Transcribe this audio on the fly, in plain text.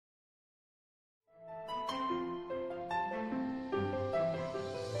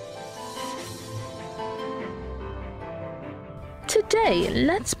Today,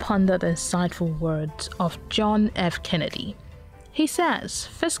 let's ponder the insightful words of John F. Kennedy. He says,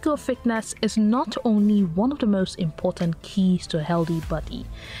 physical fitness is not only one of the most important keys to a healthy body,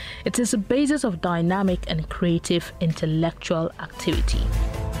 it is the basis of dynamic and creative intellectual activity.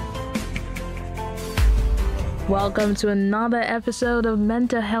 Welcome to another episode of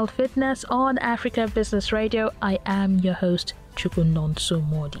Mental Health Fitness on Africa Business Radio. I am your host, Chukwunonso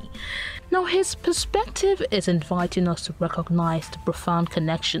Modi. Now, his perspective is inviting us to recognize the profound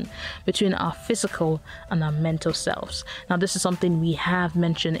connection between our physical and our mental selves. Now, this is something we have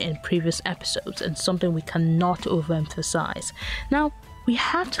mentioned in previous episodes and something we cannot overemphasize. Now, we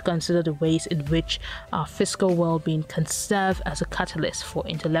have to consider the ways in which our physical well-being can serve as a catalyst for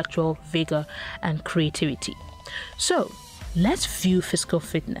intellectual vigor and creativity. So, let's view physical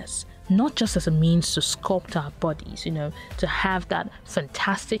fitness not just as a means to sculpt our bodies, to have that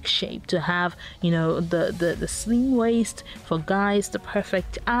fantastic shape, to have, the slim waist for guys, the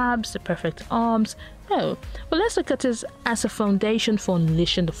perfect abs, the perfect arms. No, but let's look at it as a foundation for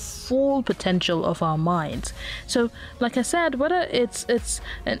unleashing the full potential of our minds. So, like I said, whether it's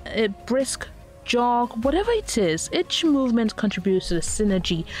a brisk jog, whatever it is, each movement contributes to the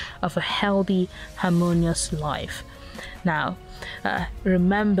synergy of a healthy, harmonious life. Now,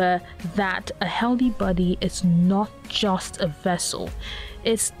 remember that a healthy body is not just a vessel,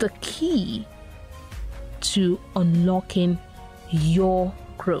 it's the key to unlocking your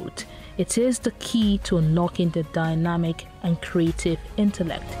growth. It is the key to unlocking the dynamic and creative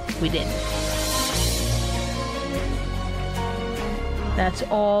intellect within. That's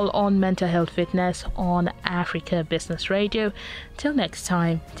all on Mental Health Fitness on Africa Business Radio. Till next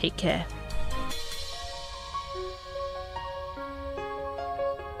time, take care.